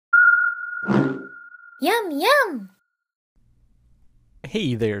Yum, yum!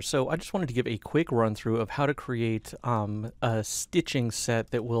 Hey there, so I just wanted to give a quick run through of how to create a stitching set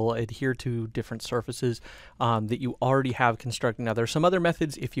that will adhere to different surfaces that you already have constructed. Now, there are some other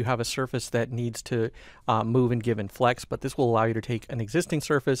methods if you have a surface that needs to move and give and flex, but this will allow you to take an existing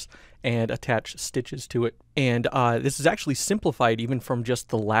surface and attach stitches to it. And this is actually simplified even from just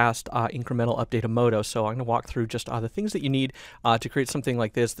the last incremental update of Modo. So I'm going to walk through just the things that you need to create something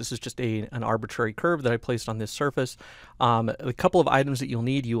like this. This is just an arbitrary curve that I placed on this surface. A couple of items that you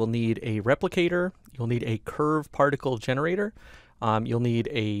will need a replicator, you'll need a curve particle generator, you'll need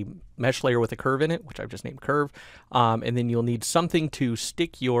a mesh layer with a curve in it, which I've just named curve, and then you'll need something to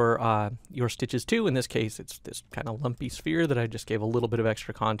stick your stitches to. In this case, it's this kind of lumpy sphere that I just gave a little bit of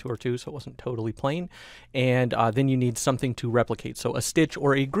extra contour to, so it wasn't totally plain. And then you need something to replicate, so a stitch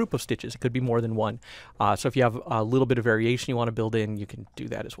or a group of stitches. It could be more than one. So if you have a little bit of variation you want to build in, you can do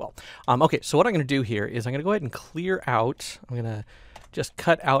that as well. Okay, so what I'm going to do here is I'm going to go ahead and clear out. I'm going to just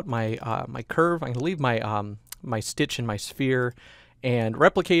cut out my my curve. I'm going to leave my my stitch and my sphere and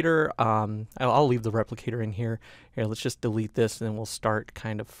replicator. I'll leave the replicator in here. Here, let's just delete this and then we'll start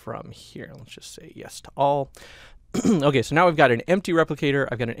kind of from here. Let's just say yes to all. Okay, so now we've got an empty replicator,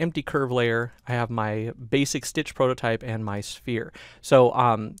 I've got an empty curve layer, I have my basic stitch prototype and my sphere.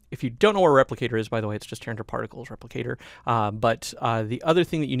 So if you don't know where a replicator is, by the way, it's just turned particles replicator. But the other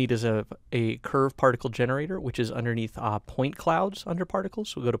thing that you need is a curve particle generator, which is underneath point clouds under particles.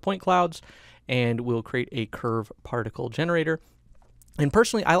 So we'll go to point clouds and we'll create a curve particle generator. And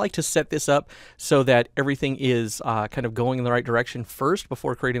personally, I like to set this up so that everything is kind of going in the right direction first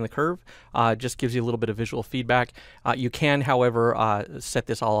before creating the curve. Just gives you a little bit of visual feedback. You can, however, set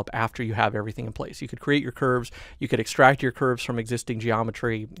this all up after you have everything in place. You could create your curves. You could extract your curves from existing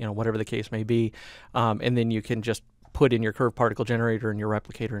geometry, whatever the case may be, and then you can just put in your curve particle generator and your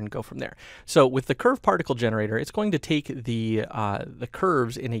replicator and go from there. So with the curve particle generator, it's going to take the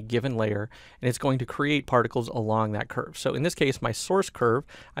curves in a given layer and it's going to create particles along that curve. So in this case, my source curve,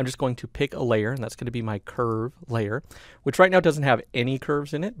 I'm just going to pick a layer, and that's going to be my curve layer, which right now doesn't have any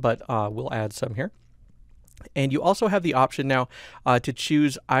curves in it, but we'll add some here. And you also have the option now to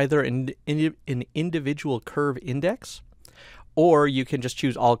choose either an individual curve index, or you can just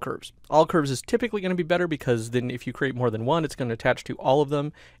choose all curves. All curves is typically going to be better because then if you create more than one, it's going to attach to all of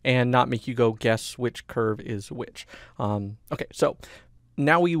them and not make you go guess which curve is which. Okay, so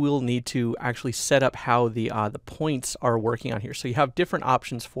now we will need to actually set up how the points are working on here. So you have different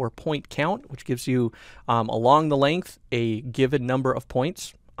options for point count, which gives you along the length a given number of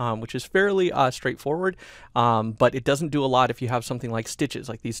points. Which is fairly straightforward, but it doesn't do a lot if you have something like stitches.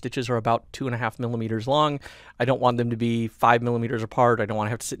 Like these stitches are about 2.5 millimeters long. I don't want them to be 5 millimeters apart. I don't want to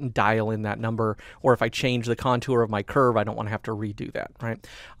have to sit and dial in that number. Or if I change the contour of my curve, I don't want to have to redo that,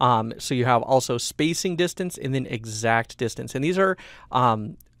 right? So you have also spacing distance and then exact distance. And these are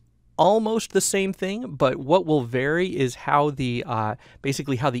almost the same thing, but what will vary is how the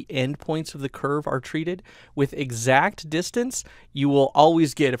basically how the endpoints of the curve are treated. With exact distance, you will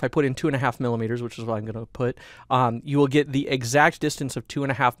always get, if I put in 2.5 millimeters, which is what I'm going to put, you will get the exact distance of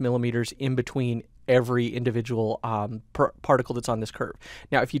 2.5 millimeters in between every individual particle that's on this curve.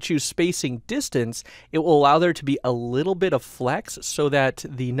 Now, if you choose spacing distance, it will allow there to be a little bit of flex so that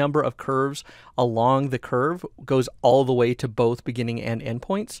the number of curves along the curve goes all the way to both beginning and end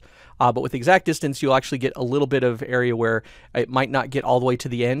points. But with exact distance, you'll actually get a little bit of area where it might not get all the way to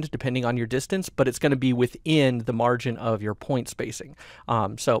the end depending on your distance, but it's going to be within the margin of your point spacing.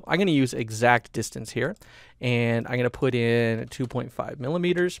 So I'm going to use exact distance here, and I'm going to put in 2.5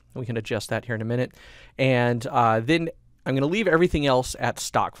 millimeters. We can adjust that here in a minute. And then I'm going to leave everything else at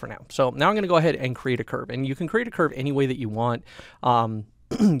stock for now. So now I'm going to go ahead and create a curve. And you can create a curve any way that you want.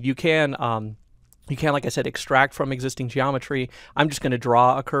 You can, like I said, extract from existing geometry. I'm just going to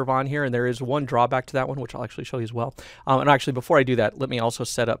draw a curve on here, and there is one drawback to that one, which I'll actually show you as well. And actually, before I do that, let me also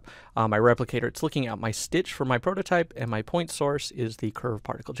set up my replicator. It's looking at my stitch for my prototype, and my point source is the curve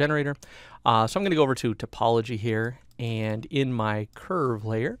particle generator. So I'm going to go over to topology here, and in my curve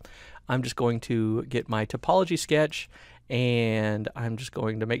layer, I'm just going to get my topology sketch, and I'm just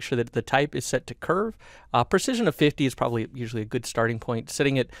going to make sure that the type is set to curve. Precision of 50 is probably usually a good starting point.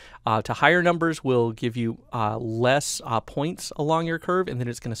 Setting it to higher numbers will give you less points along your curve, and then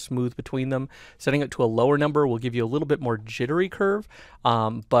it's going to smooth between them. Setting it to a lower number will give you a little bit more jittery curve,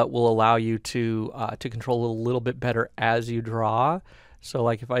 but will allow you to control it a little bit better as you draw So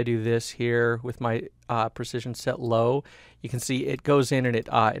like if I do this here with my precision set low, you can see it goes in and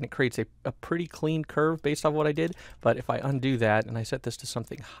it creates a pretty clean curve based off what I did. But if I undo that and I set this to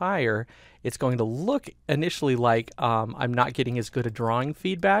something higher, it's going to look initially like I'm not getting as good a drawing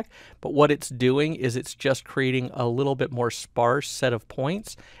feedback. But what it's doing is it's just creating a little bit more sparse set of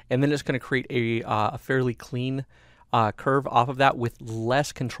points, and then it's going to create a fairly clean curve off of that with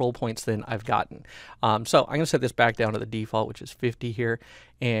less control points than I've gotten. So I'm going to set this back down to the default, which is 50 here,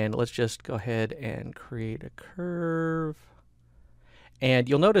 and let's just go ahead and create a curve. And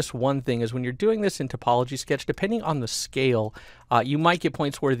you'll notice one thing is when you're doing this in Topology Sketch, depending on the scale, you might get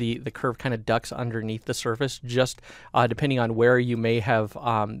points where the curve kind of ducks underneath the surface, just depending on where you may have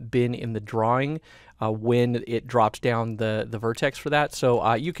been in the drawing when it drops down the vertex for that.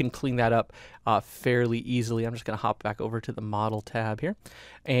 So you can clean that up fairly easily. I'm just going to hop back over to the Model tab here.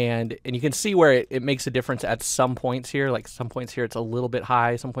 And you can see where it makes a difference at some points here. Like some points here it's a little bit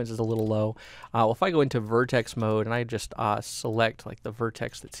high, some points it's a little low. Well, if I go into vertex mode and I just select like the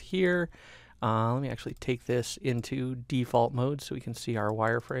vertex that's here, let me actually take this into default mode so we can see our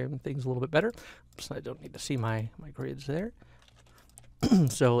wireframe things a little bit better. So I don't need to see my grids there.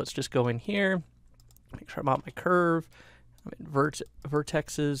 So let's just go in here, make sure I'm on my curve. I'm in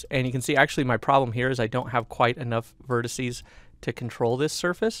vertexes, and you can see actually my problem here is I don't have quite enough vertices to control this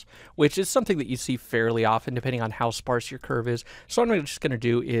surface, which is something that you see fairly often depending on how sparse your curve is. So what I'm just going to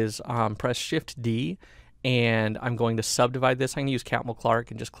do is press Shift D, and I'm going to subdivide this. I'm going to use Catmull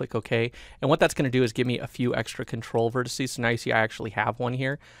Clark and just click OK. And what that's going to do is give me a few extra control vertices. So now you see I actually have one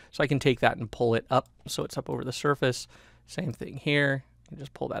here. So I can take that and pull it up so it's up over the surface. Same thing here. You can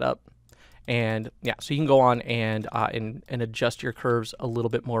just pull that up. And yeah, so you can go on and adjust your curves a little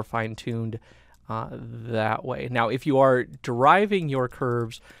bit more fine-tuned that way. Now, if you are deriving your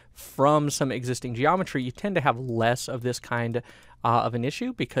curves from some existing geometry, you tend to have less of this kind of an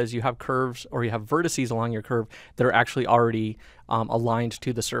issue because you have curves or you have vertices along your curve that are actually already aligned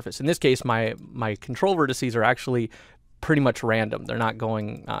to the surface. In this case, my control vertices are actually pretty much random. They're not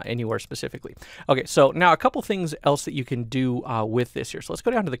going anywhere specifically. Okay, so now a couple things else that you can do with this here. So let's go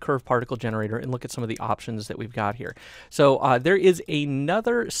down to the curve particle generator and look at some of the options that we've got here. So there is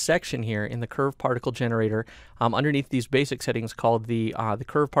another section here in the curve particle generator underneath these basic settings called the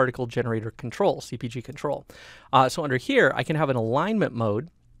curve particle generator control, CPG control. So under here, I can have an alignment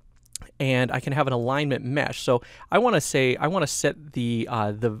mode, and I can have an alignment mesh. So I want to set the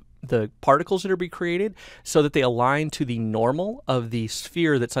particles that are being created so that they align to the normal of the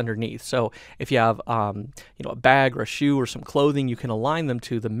sphere that's underneath. So if you have a bag or a shoe or some clothing, you can align them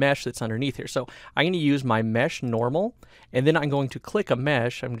to the mesh that's underneath here. So I'm going to use my mesh normal, and then I'm going to click a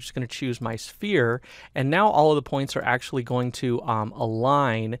mesh. I'm just going to choose my sphere, and now all of the points are actually going to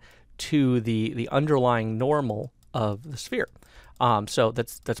align to the underlying normal of the sphere. So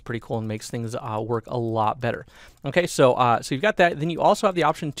that's pretty cool and makes things work a lot better. Okay, so you've got that. Then you also have the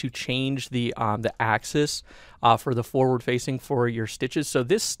option to change the axis for the forward facing for your stitches. So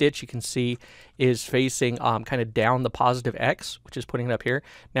this stitch you can see is facing kind of down the positive X, which is putting it up here.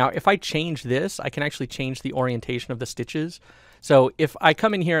 Now, if I change this, I can actually change the orientation of the stitches. So if I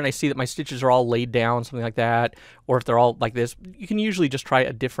come in here and I see that my stitches are all laid down, something like that, or if they're all like this, you can usually just try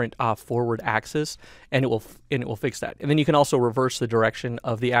a different forward axis, and it will fix that. And then you can also reverse the direction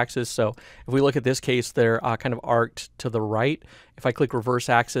of the axis. So if we look at this case, they're kind of arced to the right. If I click reverse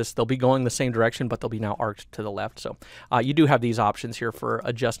axis, they'll be going the same direction, but they'll be now arced to the left. So you do have these options here for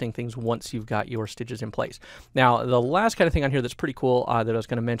adjusting things once you've got your stitches in place. Now, the last kind of thing on here that's pretty cool that I was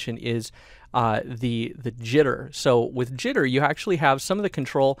going to mention is the jitter. So with jitter, you actually have some of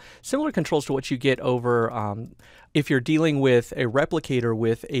the similar controls to what you get over if you're dealing with a replicator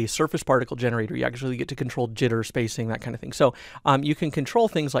with a surface particle generator. You actually get to control jitter, spacing, that kind of thing. So you can control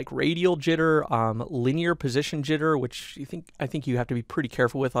things like radial jitter, linear position jitter, which I think you have to be pretty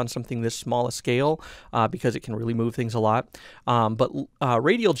careful with on something this small a scale because it can really move things a lot. But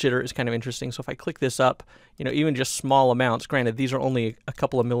radial jitter is kind of interesting. So if I click this up, even just small amounts, granted these are only a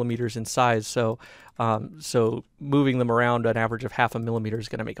couple of millimeters in size, so moving them around an average of 0.5 millimeter is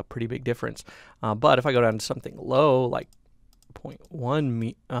going to make a pretty big difference. But if I go down to something low, like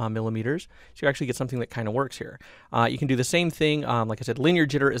 0.1 millimeters, so you actually get something that kind of works here. You can do the same thing. Like I said, linear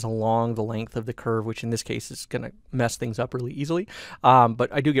jitter is along the length of the curve, which in this case is going to mess things up really easily.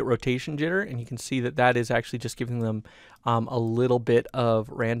 But I do get rotation jitter, and you can see that that is actually just giving them a little bit of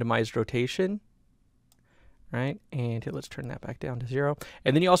randomized rotation. right? And here, let's turn that back down to 0.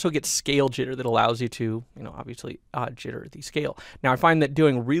 And then you also get scale jitter that allows you to, obviously jitter the scale. Now I find that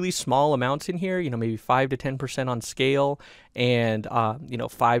doing really small amounts in here, maybe 5 to 10% on scale, and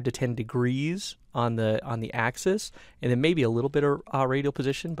 5 to 10 degrees on the axis, and then maybe a little bit of radial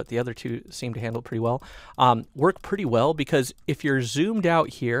position, but the other two seem to handle it pretty well. Work pretty well, because if you're zoomed out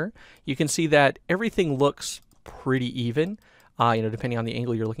here, you can see that everything looks pretty even. Depending on the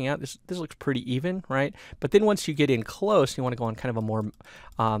angle you're looking at, this looks pretty even, right? But then once you get in close, you want to go on kind of a more,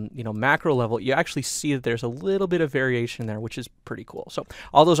 macro level, you actually see that there's a little bit of variation there, which is pretty cool. So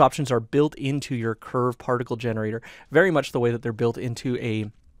all those options are built into your curve particle generator, very much the way that they're built into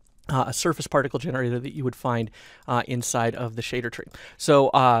a surface particle generator that you would find inside of the shader tree. So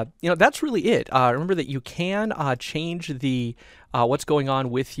that's really it. Remember that you can change the what's going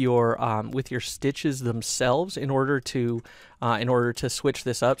on with your stitches themselves in order to switch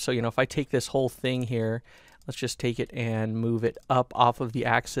this up. So if I take this whole thing here, let's just take it and move it up off of the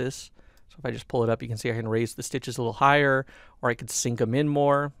axis. So if I just pull it up, you can see I can raise the stitches a little higher, or I could sink them in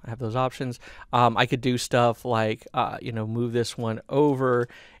more. I have those options. I could do stuff like, move this one over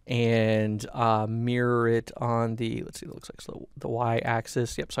and mirror it on the, let's see, it looks like the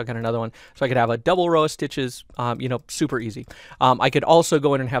y-axis. Yep, so I got another one. So I could have a double row of stitches, super easy. I could also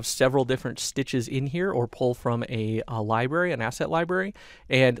go in and have several different stitches in here, or pull from a library, an asset library,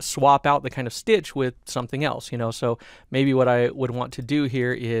 and swap out the kind of stitch with something else, So maybe what I would want to do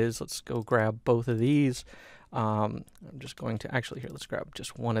here is, let's go grab both of these. I'm just going to here, let's grab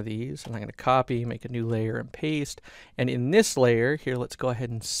just one of these, and I'm going to copy, make a new layer, and paste. And in this layer here, let's go ahead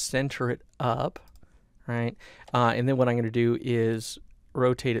and center it up, right? And then what I'm going to do is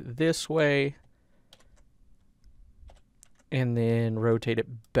rotate it this way, and then rotate it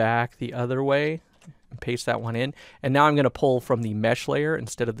back the other way, and paste that one in. And now I'm going to pull from the mesh layer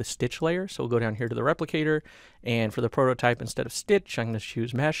instead of the stitch layer. So we'll go down here to the replicator, and for the prototype, instead of stitch, I'm going to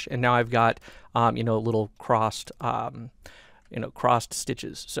choose mesh. And now I've got, little crossed, crossed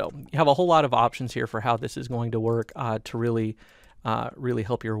stitches. So you have a whole lot of options here for how this is going to work to really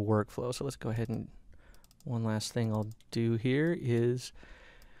help your workflow. So let's go ahead, and one last thing I'll do here is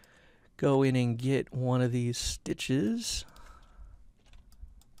go in and get one of these stitches.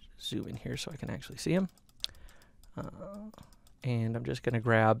 Zoom in here so I can actually see them. And I'm just going to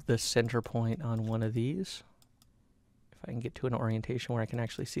grab the center point on one of these. If I can get to an orientation where I can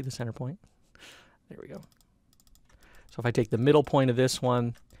actually see the center point. There we go. So if I take the middle point of this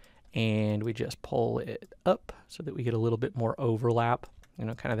one and we just pull it up so that we get a little bit more overlap,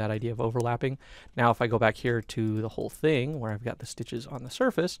 kind of that idea of overlapping. Now if I go back here to the whole thing where I've got the stitches on the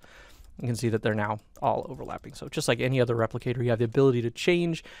surface, you can see that they're now all overlapping. So just like any other replicator, you have the ability to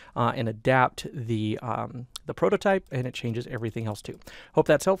change and adapt the prototype, and it changes everything else too. Hope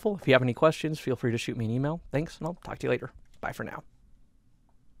that's helpful. If you have any questions, feel free to shoot me an email. Thanks, and I'll talk to you later. Bye for now.